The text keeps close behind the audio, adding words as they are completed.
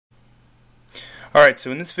Alright,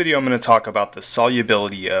 so in this video I'm going to talk about the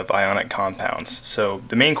solubility of ionic compounds. So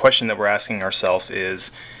the main question that we're asking ourselves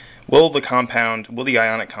is, will the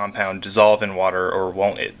ionic compound dissolve in water, or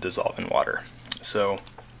won't it dissolve in water? So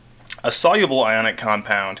a soluble ionic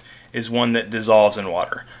compound is one that dissolves in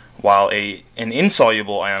water, while an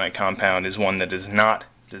insoluble ionic compound is one that does not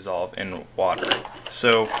dissolve in water.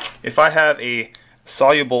 So if I have a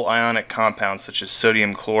soluble ionic compound such as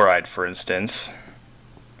sodium chloride, for instance,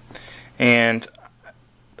 and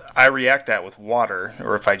I react that with water,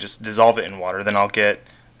 or if I just dissolve it in water, then I'll get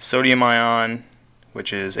sodium ion,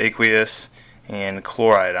 which is aqueous, and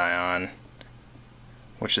chloride ion,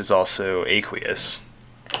 which is also aqueous.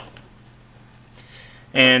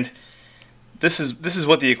 And this is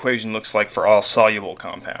what the equation looks like for all soluble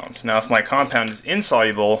compounds. Now if my compound is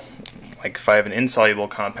insoluble, like if I have an insoluble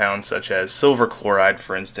compound such as silver chloride,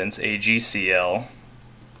 for instance, AgCl,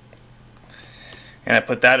 and I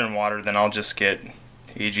put that in water, then I'll just get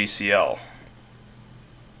AgCl.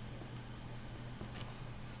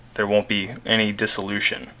 There won't be any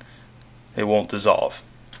dissolution. It won't dissolve.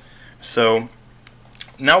 So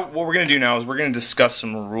now what we're going to do now is we're going to discuss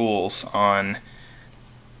some rules on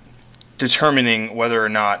determining whether or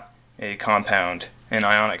not a compound, an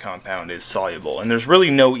ionic compound, is soluble. And there's really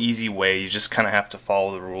no easy way. You just kind of have to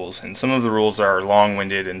follow the rules. And some of the rules are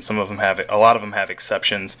long-winded, and some of them a lot of them have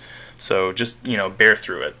exceptions. So just, bear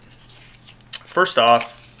through it. First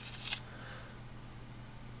off,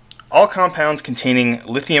 all compounds containing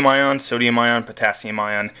lithium ion, sodium ion, potassium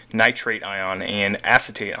ion, nitrate ion, and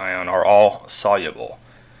acetate ion are all soluble.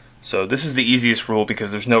 So this is the easiest rule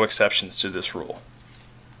because there's no exceptions to this rule.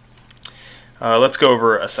 Let's go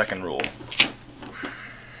over a second rule.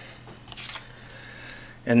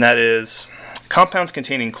 And that is, compounds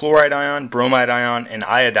containing chloride ion, bromide ion, and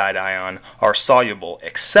iodide ion are soluble,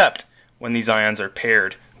 except when these ions are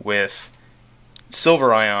paired with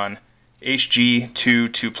silver ion,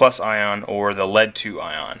 Hg2 ion, or the lead-2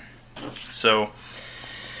 ion. So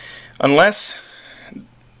unless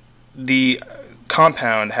the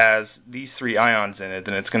compound has these three ions in it,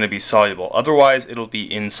 then it's going to be soluble. Otherwise, it'll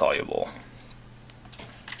be insoluble.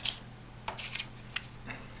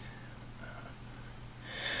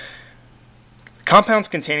 Compounds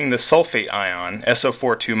containing the sulfate ion,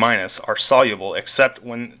 SO4 are soluble except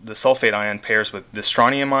when the sulfate ion pairs with the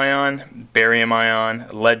strontium ion, barium ion,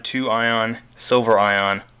 lead-2 ion, silver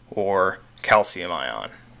ion, or calcium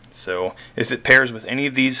ion. So if it pairs with any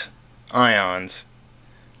of these ions,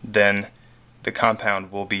 then the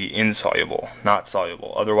compound will be insoluble, not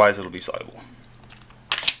soluble. Otherwise, it'll be soluble.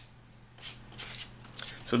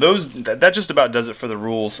 So that just about does it for the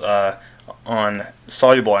rules on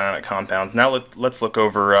soluble ionic compounds. Now let's look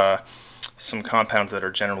over some compounds that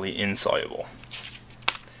are generally insoluble.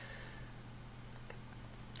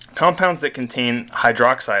 Compounds that contain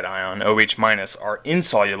hydroxide ion, OH-, are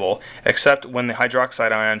insoluble except when the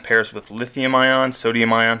hydroxide ion pairs with lithium ion,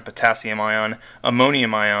 sodium ion, potassium ion,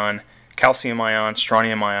 ammonium ion, calcium ion,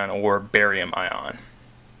 strontium ion, or barium ion.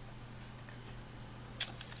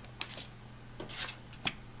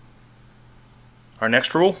 Our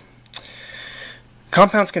next rule: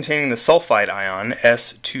 compounds containing the sulfide ion,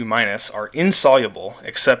 S2-, are insoluble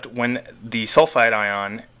except when the sulfide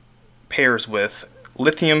ion pairs with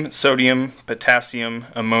lithium, sodium, potassium,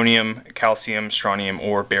 ammonium, calcium, strontium,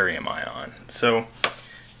 or barium ion. So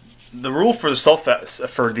the rule for the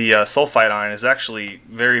sulfide ion is actually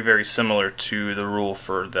very, very similar to the rule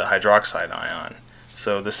for the hydroxide ion.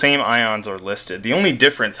 So the same ions are listed. The only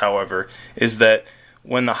difference, however, is that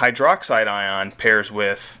when the hydroxide ion pairs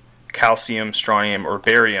with calcium, strontium, or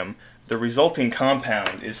barium, the resulting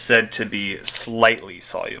compound is said to be slightly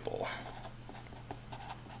soluble.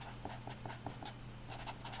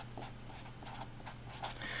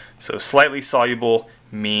 So slightly soluble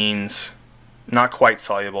means not quite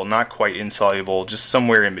soluble, not quite insoluble, just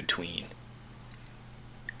somewhere in between.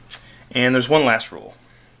 And there's one last rule.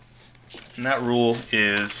 And that rule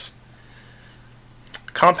is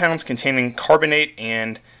compounds containing carbonate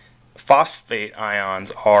and phosphate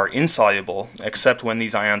ions are insoluble except when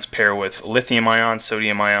these ions pair with lithium ion,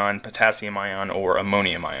 sodium ion, potassium ion, or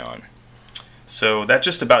ammonium ion. So that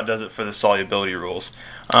just about does it for the solubility rules.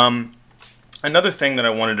 Another thing that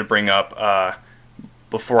I wanted to bring up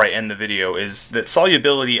before I end the video is that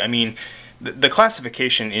solubility, the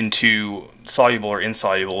classification into soluble or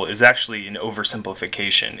insoluble is actually an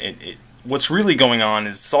oversimplification. What's really going on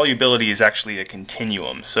is solubility is actually a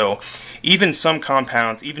continuum. So even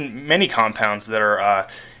many compounds that are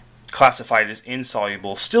classified as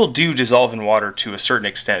insoluble still do dissolve in water to a certain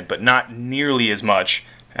extent, but not nearly as much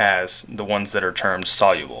as the ones that are termed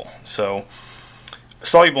soluble. So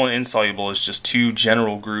Soluble and insoluble is just two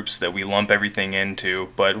general groups that we lump everything into,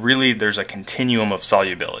 but really there's a continuum of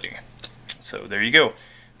solubility. So there you go.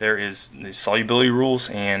 There is the solubility rules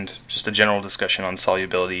and just a general discussion on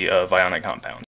solubility of ionic compounds.